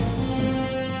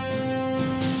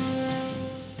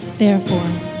Therefore,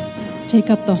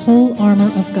 take up the whole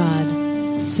armor of God,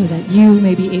 so that you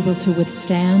may be able to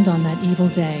withstand on that evil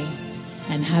day,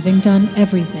 and having done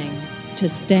everything, to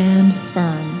stand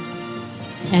firm.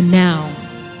 And now,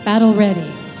 Battle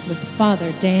Ready with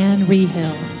Father Dan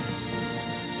Rehill.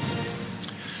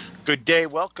 Good day.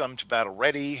 Welcome to Battle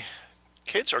Ready.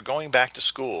 Kids are going back to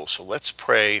school, so let's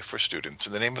pray for students.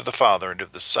 In the name of the Father, and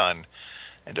of the Son,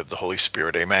 and of the Holy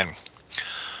Spirit. Amen.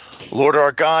 Lord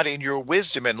our God, in your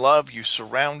wisdom and love, you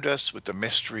surround us with the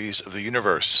mysteries of the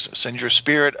universe. Send your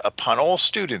Spirit upon all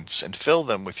students and fill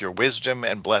them with your wisdom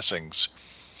and blessings.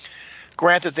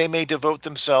 Grant that they may devote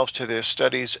themselves to their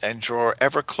studies and draw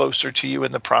ever closer to you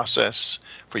in the process,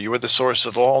 for you are the source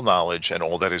of all knowledge and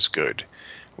all that is good.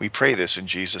 We pray this in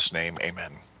Jesus' name.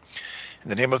 Amen. In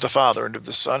the name of the Father, and of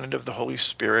the Son, and of the Holy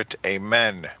Spirit.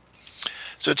 Amen.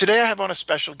 So today I have on a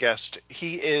special guest.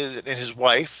 He and his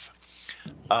wife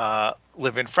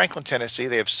live in Franklin, Tennessee.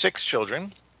 They have 6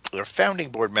 children. They're founding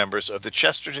board members of the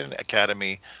Chesterton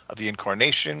Academy of the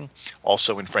Incarnation,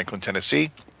 also in Franklin,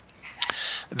 Tennessee.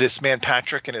 This man,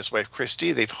 Patrick, and his wife,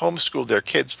 Christy, they've homeschooled their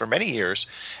kids for many years,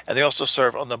 and they also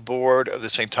serve on the board of the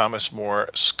St. Thomas More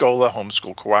Scola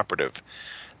Homeschool Cooperative.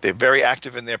 They're very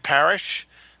active in their parish.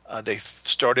 They've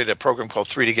started a program called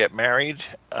 3 to Get Married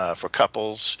for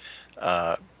couples,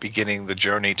 beginning the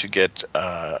journey to get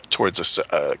towards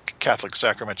a Catholic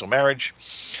sacramental marriage.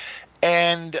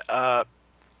 And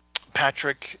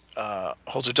Patrick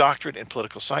holds a doctorate in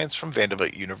political science from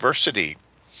Vanderbilt University,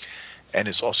 and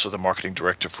is also the marketing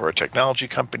director for a technology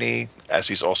company, as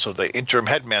he's also the interim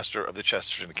headmaster of the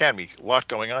Chesterton Academy. A lot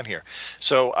going on here.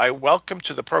 So I welcome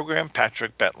to the program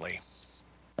Patrick Bentley.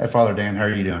 Hi, Father Dan. How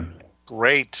are you doing?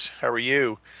 Great. How are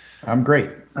you? I'm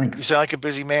great. Thanks. You sound like a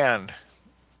busy man.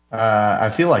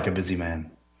 I feel like a busy man.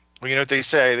 Well, you know what they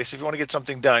say? They say if you want to get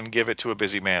something done, give it to a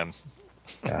busy man.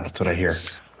 Yeah, that's what I hear.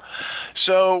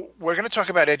 So we're going to talk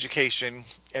about education,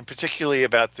 and particularly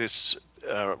about this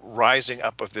rising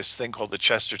up of this thing called the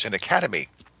Chesterton Academy.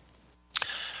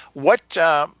 What,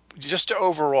 just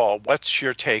overall, what's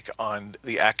your take on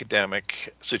the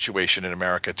academic situation in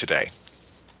America today?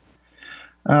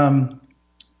 Well,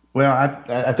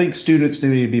 I think students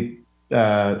need to be,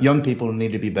 young people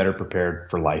need to be better prepared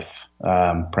for life.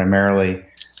 Primarily,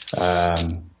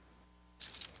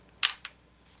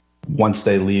 once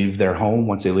they leave their home,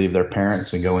 once they leave their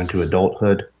parents and go into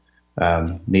adulthood,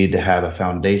 need to have a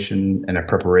foundation and a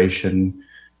preparation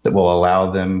that will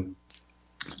allow them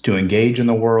to engage in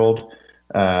the world,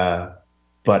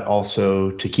 but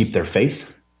also to keep their faith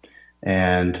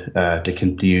and to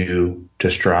continue to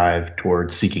strive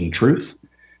toward seeking truth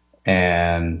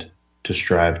and to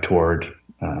strive toward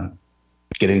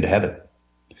getting to heaven.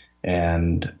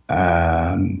 And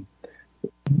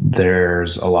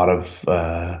there's a lot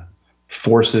of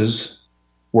forces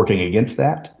working against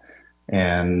that.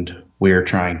 And we're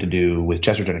trying to do, with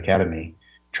Chesterton Academy,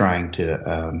 trying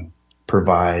to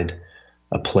provide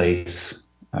a place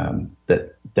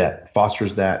that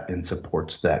fosters that and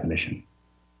supports that mission.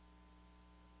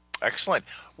 Excellent.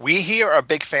 We here are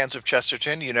big fans of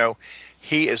Chesterton. You know,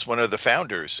 he is one of the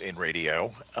founders in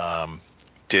radio,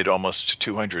 did almost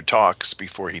 200 talks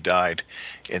before he died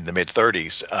in the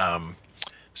mid-30s.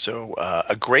 So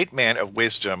a great man of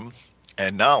wisdom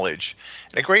and knowledge,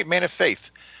 and a great man of faith.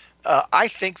 I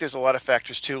think there's a lot of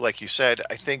factors too, like you said.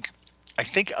 I think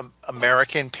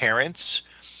American parents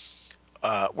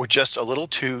were just a little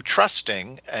too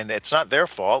trusting, and it's not their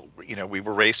fault. You know, we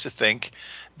were raised to think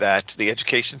that the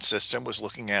education system was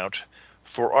looking out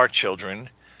for our children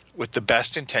with the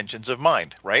best intentions of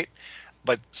mind, right?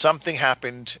 But something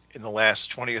happened in the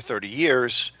last 20 or 30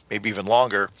 years, maybe even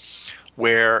longer,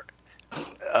 where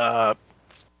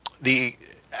the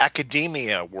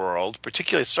academia world,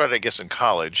 particularly it started, I guess, in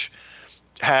college,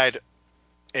 had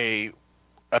a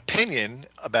opinion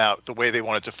about the way they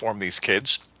wanted to form these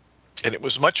kids, and it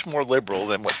was much more liberal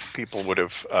than what people would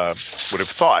have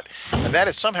thought, and that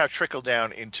has somehow trickled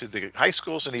down into the high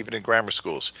schools and even in grammar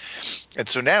schools. And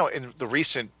so now, in the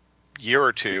recent year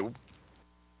or two,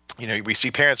 you know, we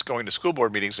see parents going to school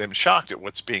board meetings and shocked at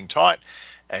what's being taught,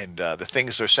 and the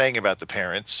things they're saying about the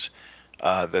parents.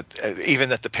 Even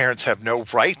that the parents have no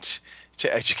right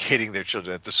to educating their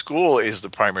children, that the school is the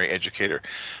primary educator.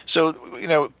 So, you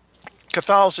know,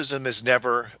 Catholicism has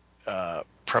never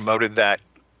promoted that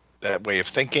way of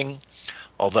thinking,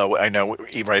 although I know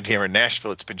right here in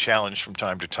Nashville it's been challenged from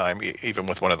time to time, even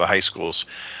with one of the high schools.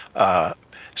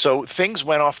 So things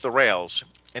went off the rails,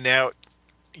 and now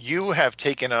you have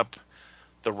taken up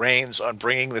the reins on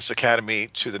bringing this academy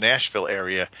to the Nashville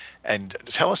area, and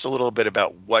tell us a little bit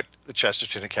about what the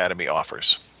Chesterton Academy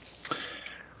offers.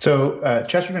 So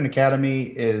Chesterton Academy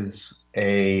is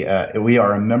we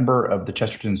are a member of the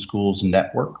Chesterton Schools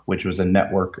Network, which was a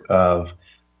network of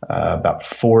about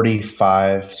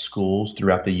 45 schools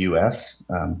throughout the U.S.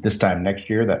 This time next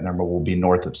year, that number will be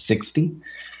north of 60.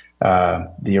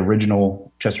 The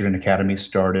original Chesterton Academy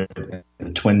started in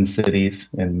the Twin Cities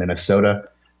in Minnesota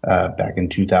back in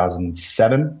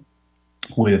 2007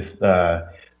 with the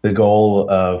goal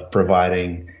of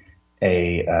providing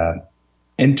a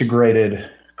integrated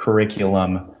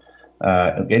curriculum,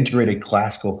 integrated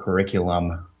classical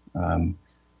curriculum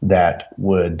that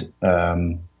would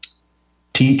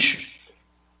teach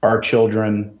our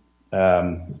children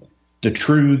the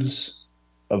truths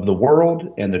of the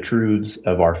world and the truths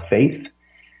of our faith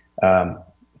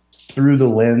through the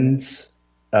lens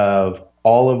of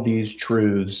all of these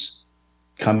truths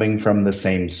coming from the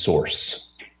same source,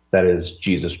 that is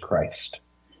Jesus Christ.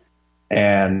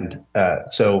 And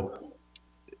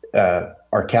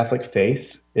our Catholic faith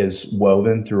is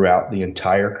woven throughout the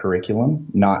entire curriculum,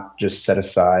 not just set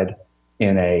aside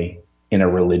in a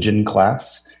religion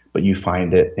class, but you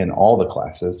find it in all the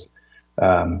classes,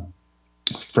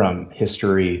 from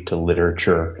history to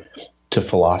literature to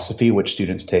philosophy, which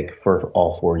students take for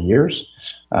all 4 years,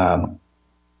 and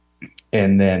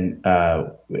then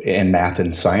in math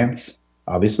and science,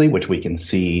 obviously, which we can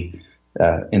see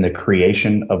in the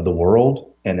creation of the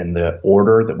world and in the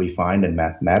order that we find in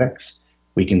mathematics.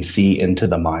 We can see into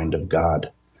the mind of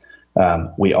God.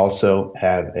 We also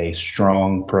have a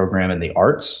strong program in the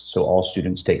arts. So all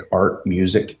students take art,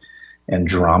 music, and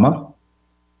drama.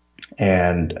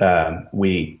 And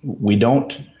we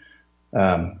don't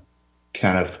kind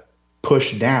of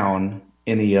push down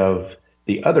any of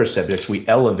the other subjects. We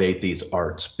elevate these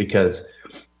arts because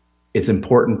it's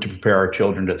important to prepare our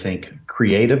children to think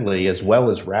creatively as well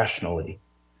as rationally.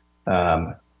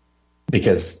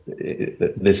 Because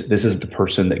this is the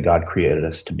person that God created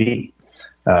us to be.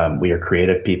 We are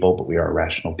creative people, but we are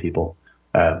rational people.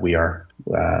 We are,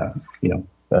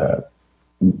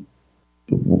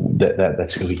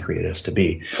 that's who He created us to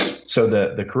be. So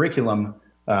the curriculum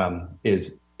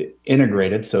is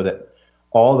integrated so that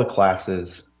all the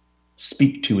classes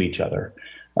speak to each other.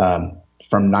 From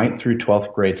 9th through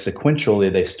 12th grade, sequentially,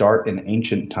 they start in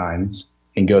ancient times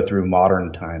and go through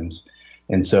modern times.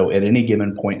 And so at any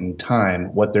given point in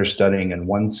time, what they're studying in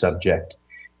one subject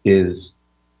is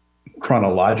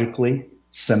chronologically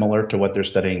similar to what they're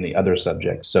studying in the other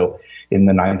subjects. So in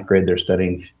the 9th grade, they're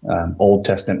studying Old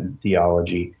Testament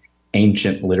theology,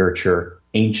 ancient literature,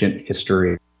 ancient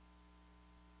history,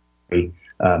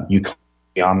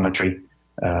 geometry,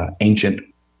 ancient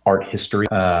art history,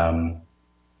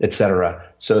 etc.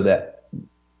 So that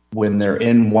when they're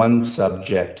in one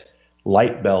subject,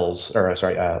 light bulbs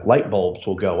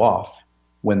will go off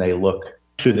when they look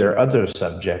to their other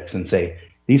subjects and say,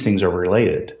 these things are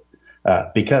related,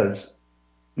 because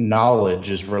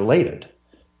knowledge is related.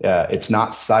 It's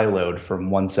not siloed from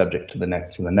one subject to the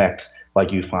next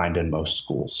like you find in most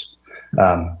schools.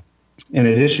 In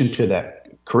addition to that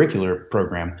curricular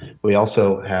program, we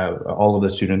also have all of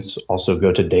the students also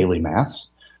go to daily mass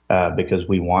because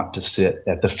we want to sit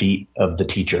at the feet of the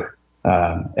teacher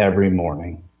every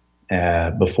morning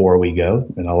before we go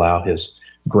and allow His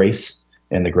grace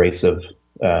and the grace of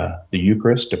the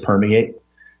Eucharist to permeate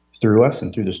through us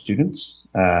and through the students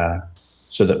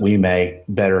so that we may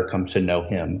better come to know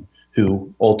Him,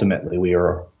 who ultimately we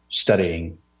are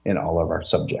studying in all of our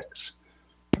subjects.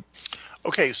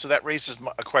 Okay, so that raises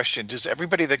a question. Does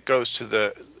everybody that goes to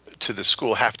the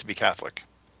school have to be Catholic?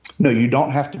 No, you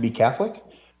don't have to be Catholic,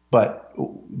 but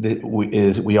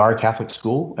we are a Catholic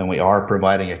school and we are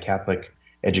providing a Catholic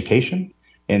education,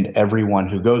 and everyone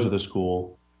who goes to the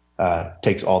school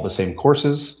takes all the same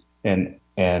courses and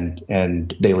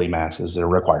daily mass is a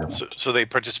requirement. So they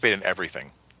participate in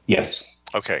everything? Yes.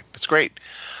 Okay, that's great.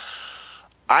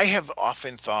 I have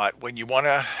often thought when you want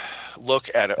to look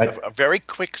at a very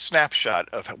quick snapshot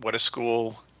of what a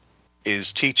school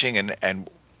is teaching and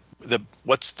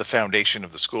what's the foundation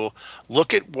of the school,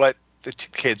 look at what the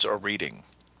kids are reading.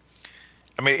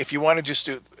 I mean, if you want to just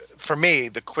do, for me,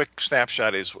 the quick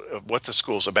snapshot is what the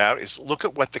school's about is look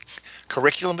at what the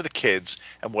curriculum of the kids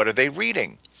and what are they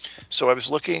reading. So I was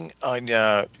looking on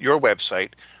your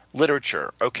website,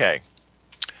 literature. Okay.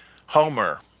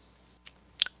 Homer,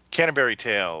 Canterbury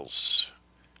Tales,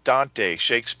 Dante,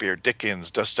 Shakespeare, Dickens,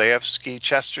 Dostoevsky,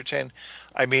 Chesterton.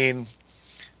 I mean,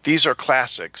 these are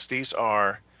classics. These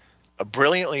are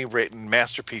brilliantly written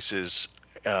masterpieces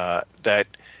that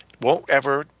won't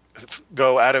ever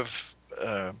go out of,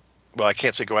 well, I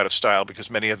can't say go out of style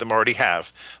because many of them already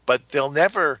have, but they'll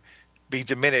never be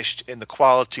diminished in the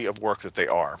quality of work that they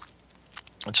are.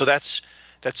 And so that's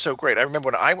That's so great. I remember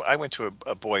when I went to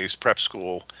a boys' prep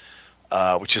school,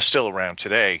 which is still around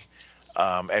today,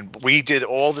 and we did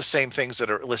all the same things that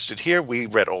are listed here. We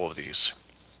read all of these.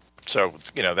 So,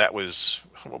 that was,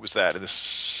 what was that, in the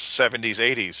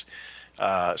 70s,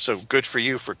 80s? So good for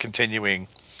you for continuing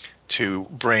to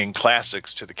bring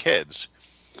classics to the kids.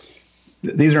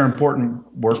 These are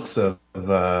important works of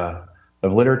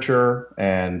literature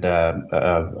and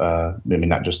maybe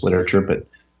not just literature, but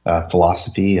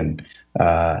philosophy and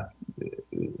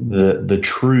the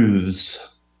truths,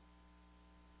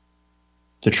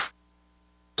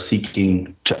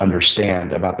 seeking to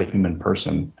understand about the human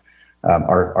person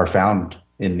are found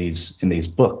in these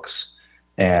books,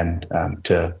 and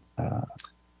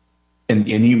and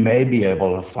you may be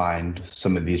able to find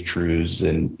some of these truths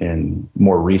in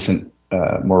more recent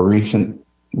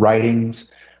writings,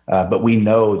 but we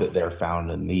know that they're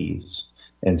found in these,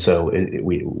 and so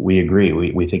we agree.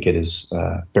 We think it is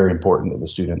very important that the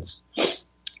students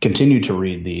continue to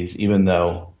read these, even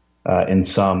though in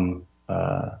some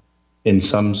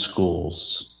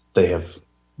schools they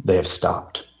have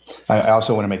stopped. I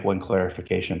also want to make one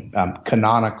clarification.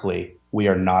 Canonically, we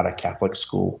are not a Catholic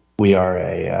school. We are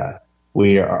a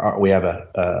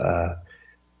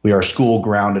school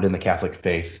grounded in the Catholic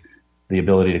faith. The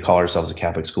ability to call ourselves a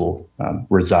Catholic school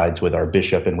resides with our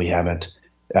bishop, and we haven't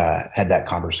had that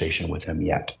conversation with him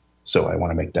yet. So I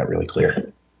want to make that really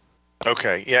clear.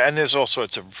 Okay, yeah, and there's all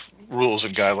sorts of rules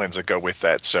and guidelines that go with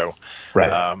that. So,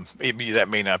 right. Maybe that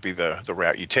may not be the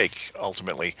route you take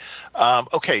ultimately.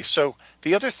 Okay, so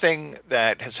the other thing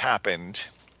that has happened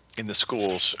in the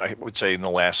schools, I would say in the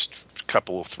last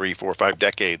couple, 3, 4, 5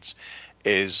 decades,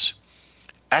 is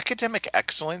academic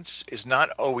excellence is not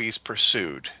always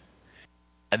pursued.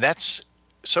 And that's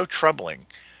so troubling.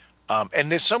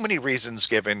 And there's so many reasons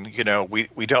given.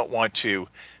 We don't want to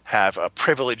have a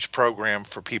privileged program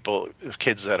for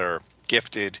kids that are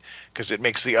gifted, because it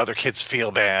makes the other kids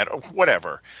feel bad or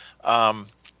whatever. And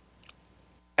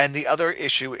the other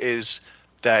issue is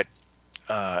that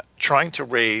trying to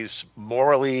raise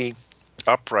morally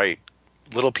upright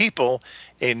little people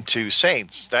into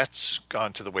saints, that's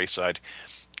gone to the wayside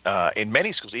in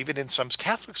many schools, even in some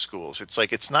Catholic schools. It's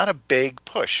like it's not a big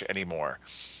push anymore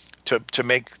to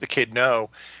make the kid know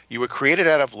you were created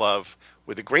out of love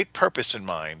with a great purpose in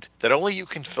mind that only you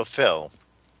can fulfill,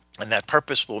 and that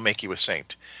purpose will make you a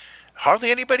saint.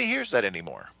 Hardly anybody hears that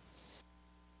anymore.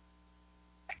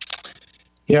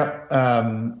 Yeah,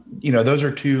 those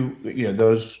are two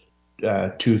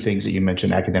things that you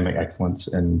mentioned: academic excellence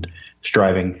and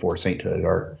striving for sainthood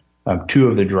are two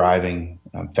of the driving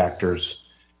factors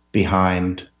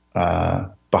behind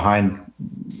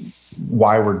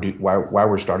why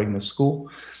we're starting this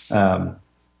school. I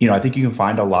think you can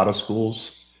find a lot of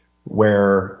schools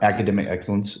where academic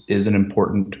excellence is an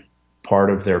important part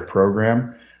of their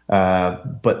program,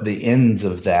 but the ends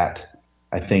of that,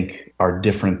 I think, are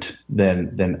different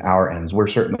than our ends. We're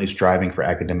certainly striving for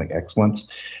academic excellence,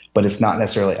 but it's not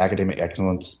necessarily academic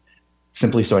excellence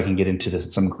simply so I can get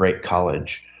into some great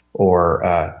college or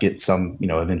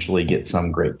eventually get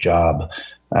some great job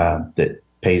that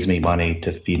pays me money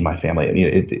to feed my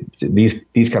family.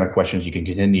 These kind of questions you can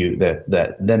continue.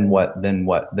 That then what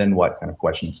kind of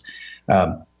questions.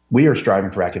 We are striving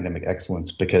for academic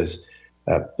excellence because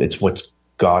it's what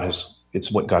God has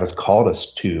called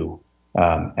us to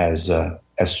as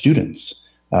students,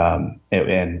 and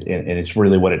it's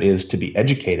really what it is to be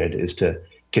educated, is to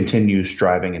continue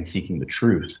striving and seeking the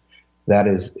truth. That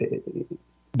is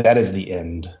the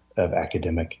end of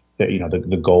academic.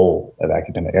 The goal of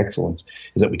academic excellence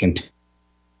is that we can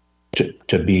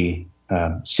to be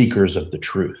seekers of the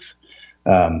truth,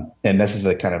 and this is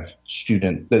the kind of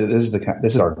student. This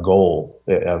is our goal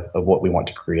of what we want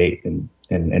to create and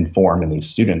form in these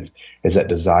students, is that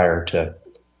desire to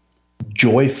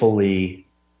joyfully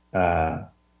to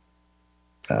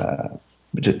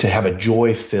have a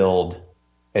joy-filled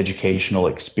educational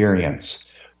experience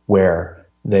where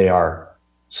they are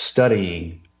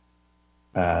studying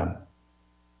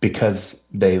because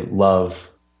they love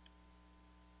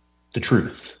the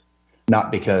truth,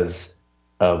 not because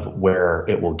of where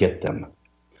it will get them.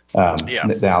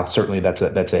 Now, certainly that's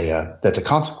a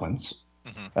consequence,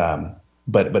 mm-hmm.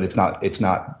 But it's not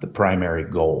the primary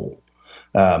goal.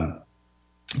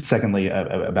 Secondly,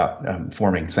 about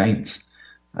forming saints,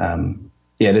 it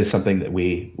is something that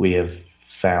we have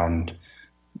found,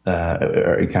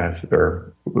 it's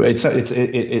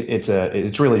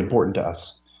really important to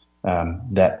us,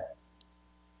 that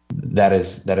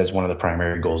is one of the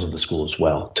primary goals of the school as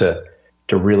well, to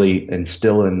really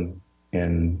instill in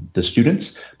the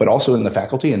students, but also in the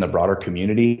faculty and the broader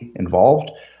community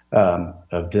involved,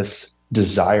 of this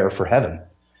desire for heaven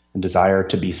and desire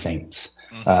to be saints,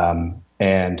 Mm-hmm.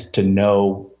 and to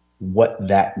know what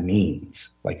that means.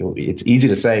 Like it's easy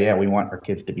to say, yeah, we want our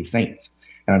kids to be saints,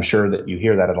 and I'm sure that you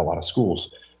hear that at a lot of schools,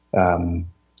 and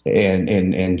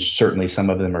certainly some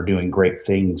of them are doing great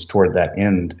things toward that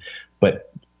end.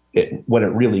 But what it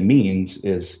really means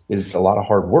is a lot of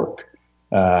hard work,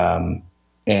 and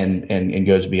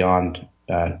goes beyond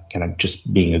kind of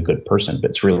just being a good person,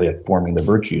 but it's really forming the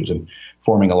virtues and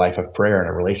forming a life of prayer and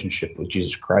a relationship with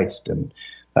Jesus Christ and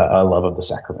a love of the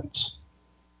sacraments.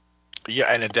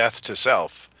 Yeah, and a death to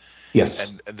self. Yes.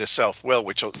 And the self-will,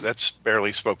 which that's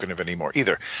barely spoken of anymore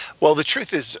either. Well, the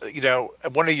truth is,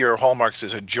 one of your hallmarks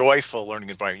is a joyful learning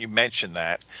environment. You mentioned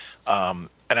that, and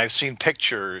I've seen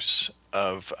pictures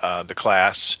of the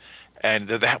class, and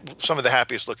some of the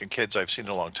happiest looking kids I've seen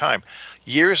in a long time.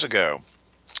 Years ago,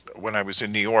 when I was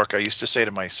in New York, I used to say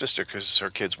to my sister, because her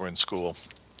kids were in school,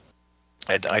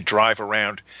 and I'd drive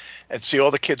around and see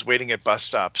all the kids waiting at bus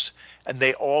stops, and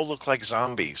they all look like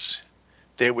zombies.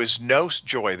 There was no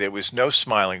joy. There was no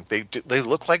smiling. They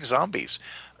looked like zombies.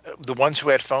 The ones who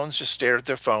had phones just stared at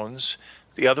their phones.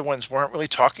 The other ones weren't really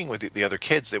talking with the other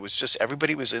kids. There was just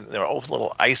everybody was in their own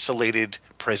little isolated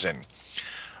prison,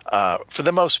 for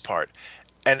the most part.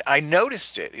 And I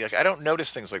noticed it. Like, I don't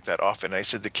notice things like that often. I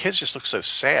said, the kids just look so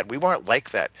sad. We weren't like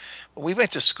that. When we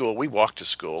went to school, we walked to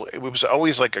school. It was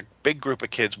always like a big group of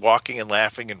kids walking and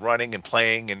laughing and running and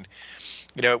playing. And,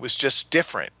 it was just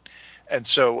different. And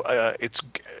so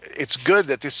it's good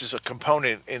that this is a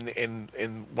component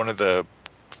in one of the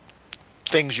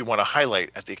things you want to highlight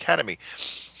at the Academy.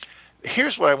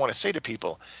 Here's what I want to say to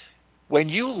people. When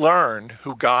you learn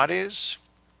who God is,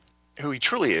 who he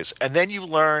truly is, and then you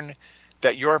learn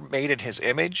that you're made in his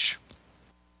image,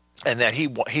 and that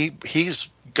he's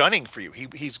gunning for you.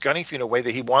 He's gunning for you in a way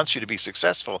that he wants you to be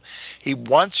successful. He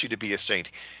wants you to be a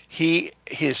saint. He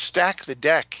has stacked the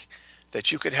deck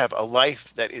that you could have a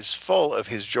life that is full of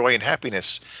his joy and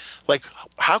happiness. Like,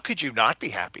 how could you not be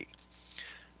happy?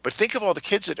 But think of all the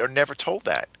kids that are never told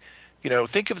that.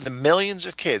 Think of the millions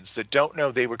of kids that don't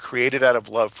know they were created out of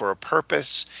love for a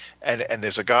purpose, and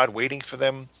there's a God waiting for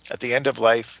them at the end of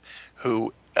life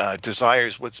who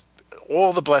desires what's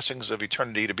all the blessings of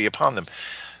eternity to be upon them.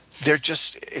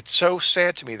 It's so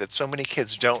sad to me that so many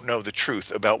kids don't know the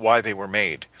truth about why they were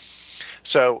made.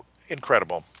 So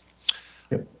incredible.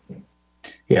 Yep.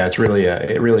 Yeah, it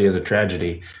really is a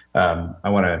tragedy. I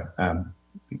want to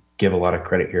give a lot of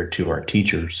credit here to our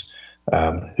teachers,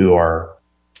 who are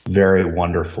very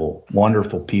wonderful,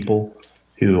 wonderful people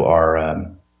who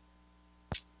are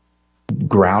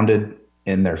grounded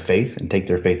in their faith and take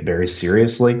their faith very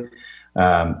seriously,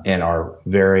 and are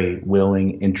very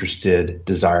willing, interested,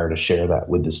 desire to share that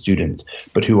with the students,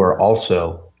 but who are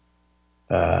also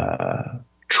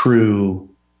true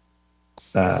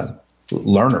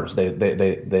learners.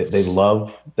 They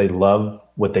love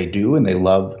what they do, and they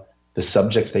love the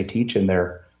subjects they teach, and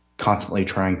they're constantly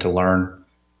trying to learn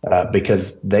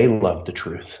because they love the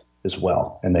truth as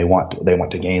well, and they want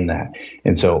to gain that.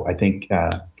 And so I think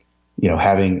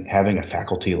having a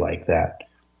faculty like that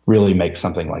really makes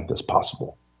something like this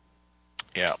possible.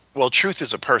 Yeah. Well, truth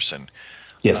is a person.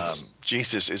 Yes.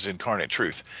 Jesus is incarnate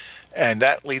truth. And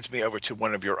that leads me over to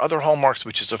one of your other hallmarks,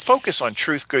 which is a focus on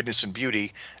truth, goodness, and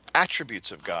beauty,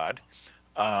 attributes of God.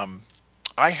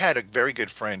 I had a very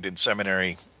good friend in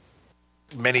seminary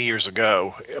many years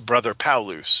ago, Brother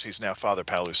Paulus. He's now Father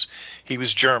Paulus. He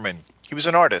was German. He was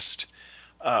an artist,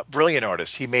 brilliant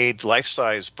artist. He made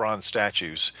life-size bronze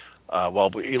statues while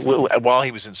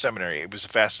he was in seminary. It was a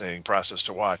fascinating process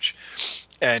to watch.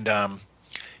 And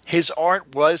his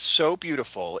art was so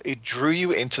beautiful, it drew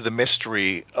you into the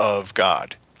mystery of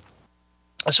God.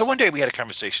 And so one day we had a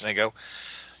conversation. I go,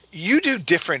 you do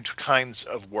different kinds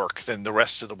of work than the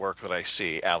rest of the work that I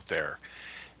see out there.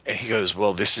 And he goes,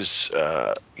 well, this is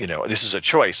a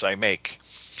choice I make.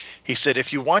 He said,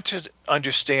 if you want to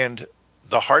understand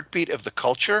the heartbeat of the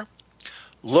culture,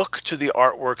 look to the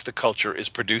artwork the culture is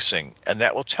producing, and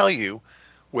that will tell you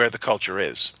where the culture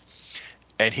is.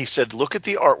 And he said, look at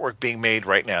the artwork being made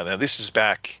right now. Now, this is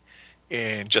back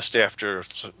in just after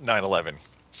 9/11.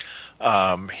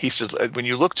 He said, when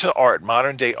you look to art,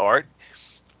 modern day art,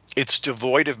 it's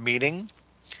devoid of meaning.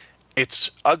 It's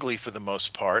ugly for the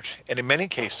most part. And in many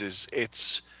cases,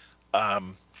 it's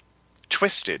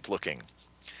twisted looking.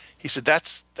 He said,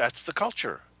 that's the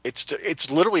culture.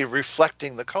 It's literally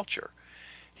reflecting the culture.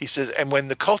 He says, and when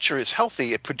the culture is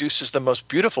healthy, it produces the most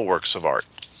beautiful works of art.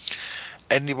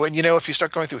 And when if you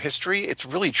start going through history, it's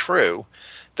really true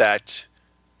that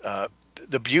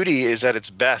the beauty is at its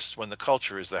best when the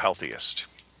culture is the healthiest.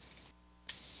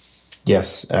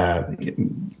 Yes.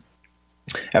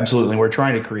 Absolutely. We're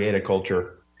trying to create a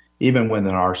culture, even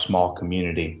within our small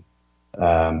community,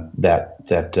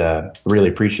 that really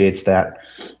appreciates that.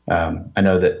 I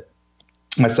know that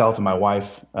myself and my wife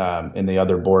and the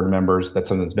other board members, that's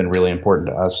something that's been really important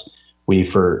to us. We,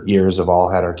 for years, have all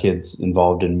had our kids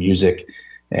involved in music,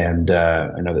 and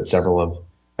I know that several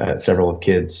of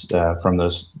kids from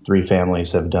those three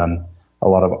families have done a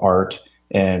lot of art.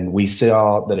 And we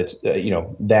saw that it's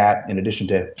that in addition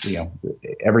to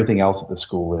everything else at the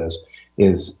school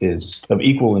is of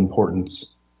equal importance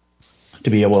to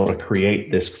be able to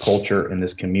create this culture and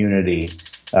this community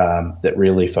that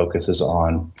really focuses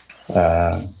on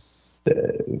uh,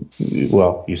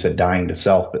 well, you said dying to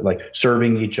self, but like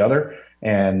serving each other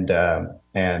and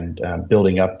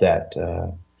building up that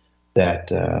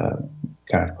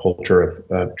kind of culture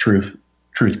of truth,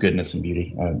 goodness, and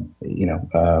beauty. And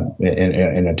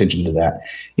attention to that.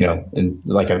 And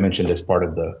like I mentioned, as part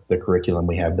of the curriculum,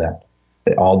 we have that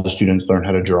all the students learn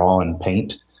how to draw and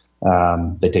paint.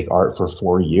 They take art for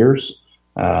 4 years.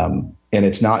 And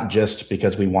it's not just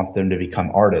because we want them to become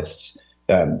artists.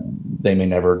 They may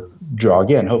never draw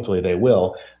again. Hopefully they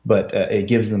will, but it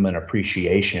gives them an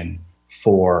appreciation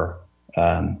for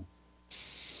um,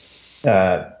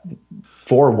 uh,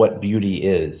 for what beauty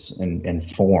is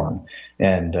and form.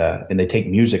 And they take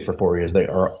music for 4 years. They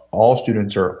are all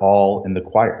students are all in the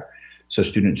choir. So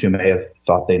students who may have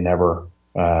thought they never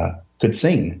could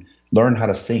sing learn how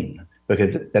to sing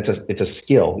because it's a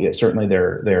skill. Yeah, certainly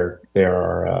there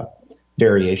are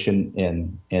variation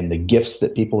in the gifts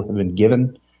that people have been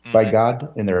given by Hmm.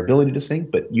 God and their ability to sing,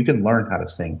 but you can learn how to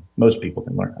sing. Most people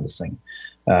can learn how to sing.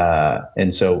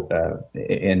 And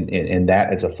that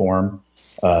as a form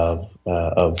of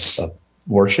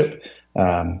worship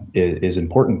is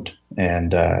important,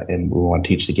 and we want to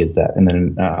teach the kids that. And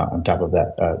then on top of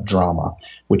that, drama,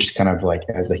 which is kind of like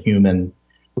as a human,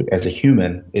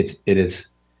 it is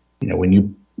when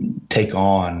you take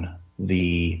on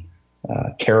the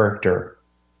character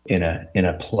in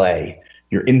a play,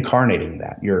 you're incarnating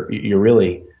that. You're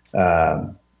really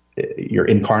you're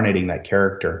incarnating that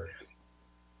character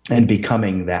and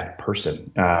becoming that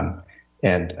person.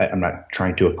 And I'm not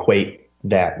trying to equate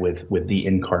that with the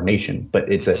incarnation, but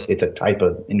Hmm. it's a type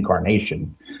of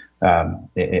incarnation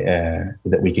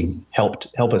that we can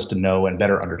help us to know and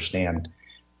better understand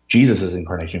Jesus'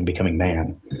 incarnation, becoming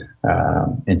man,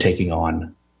 and taking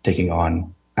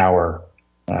on our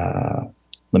uh,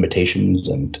 limitations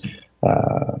and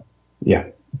yeah.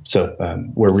 So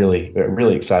we're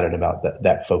really excited about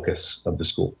that focus of the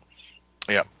school.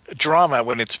 Yeah. Drama,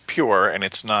 when it's pure and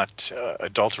it's not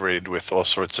adulterated with all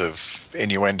sorts of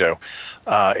innuendo,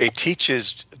 it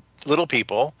teaches little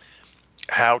people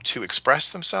how to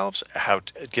express themselves,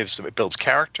 it builds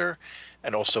character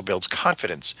and also builds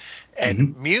confidence.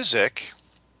 And Hmm. music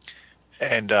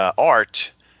and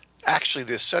art, actually,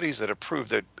 there's studies that have proved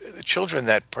that the children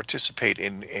that participate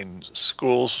in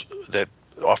schools that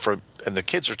offer, and the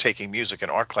kids are taking music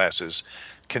and art classes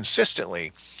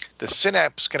consistently, the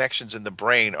synapse connections in the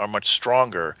brain are much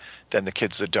stronger than the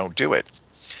kids that don't do it.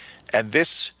 And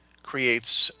this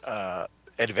creates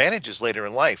advantages later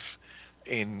in life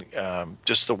in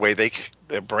just the way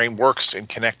their brain works in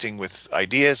connecting with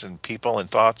ideas and people and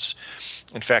thoughts.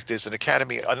 In fact, there's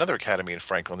another academy in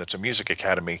Franklin that's a music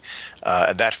academy,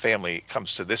 and that family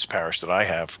comes to this parish that I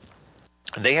have.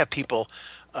 And they have people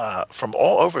from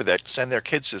all over that send their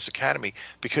kids to this academy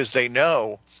because they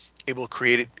know it will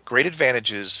create great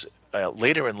advantages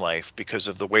later in life because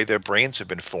of the way their brains have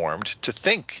been formed to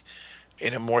think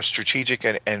in a more strategic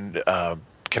and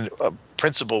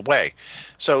principled way.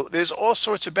 So there's all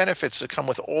sorts of benefits that come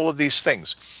with all of these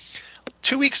things.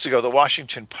 2 weeks ago, the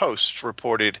Washington Post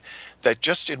reported that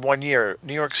just in 1 year,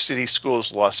 New York City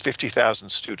schools lost 50,000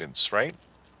 students, right?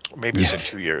 Maybe it was in Yes.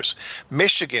 2 years.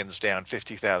 Michigan's down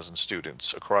 50,000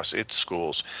 students across its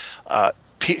schools.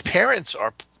 Parents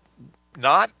are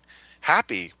not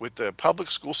happy with the public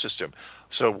school system.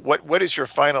 So what is your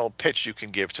final pitch you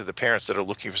can give to the parents that are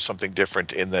looking for something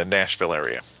different in the Nashville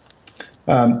area?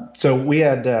 So we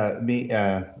had me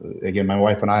again, my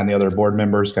wife and I and the other board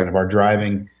members, kind of our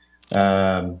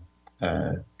um,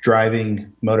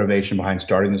 driving motivation behind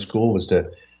starting the school was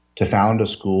to found a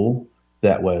school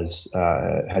that was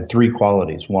had three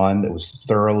qualities. One, that was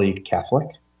thoroughly Catholic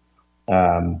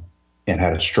um, and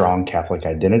had a strong Catholic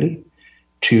identity.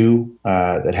 Two,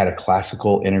 that had a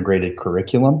classical integrated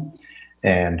curriculum,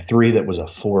 and three, that was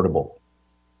affordable.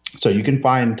 So you can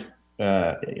find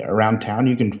around town,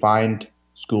 you can find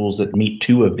schools that meet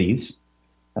two of these,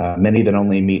 many that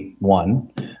only meet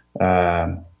one,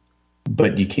 um,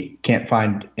 but you can't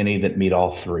find any that meet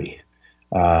all three.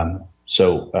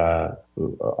 So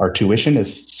our tuition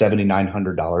is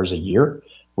 $7,900 a year,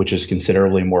 which is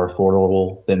considerably more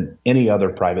affordable than any other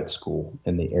private school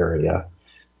in the area,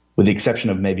 with the exception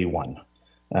of maybe one.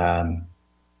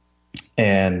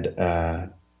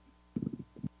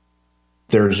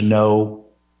 There's no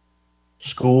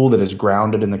school that is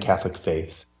grounded in the Catholic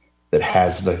faith that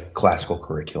has the classical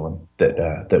curriculum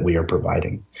that we are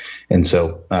providing, and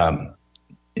so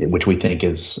which we think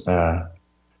is a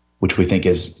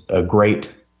great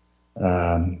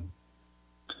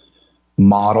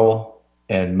model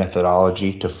and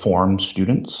methodology to form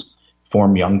students,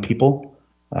 form young people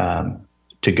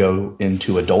to go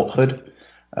into adulthood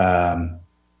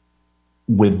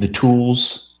with the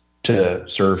tools to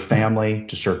serve family,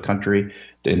 to serve country,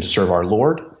 and to serve our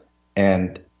Lord,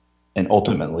 and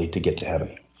ultimately to get to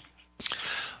heaven.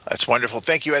 That's wonderful.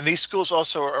 Thank you. And these schools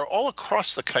also are all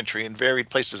across the country in varied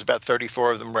places, about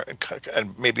 34 of them,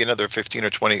 and maybe another 15 or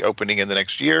 20 opening in the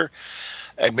next year.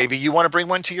 And maybe you want to bring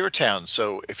one to your town.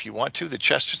 So if you want to, the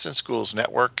Chesterton Schools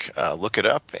Network, look it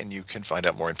up and you can find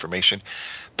out more information.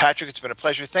 Patrick, it's been a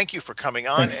pleasure. Thank you for coming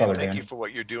on. Thanks, Father and thank Dan. you for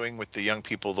what you're doing with the young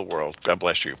people of the world. God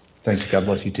bless you. Thanks. God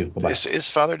bless you too. Bye-bye. This is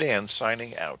Father Dan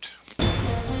signing out.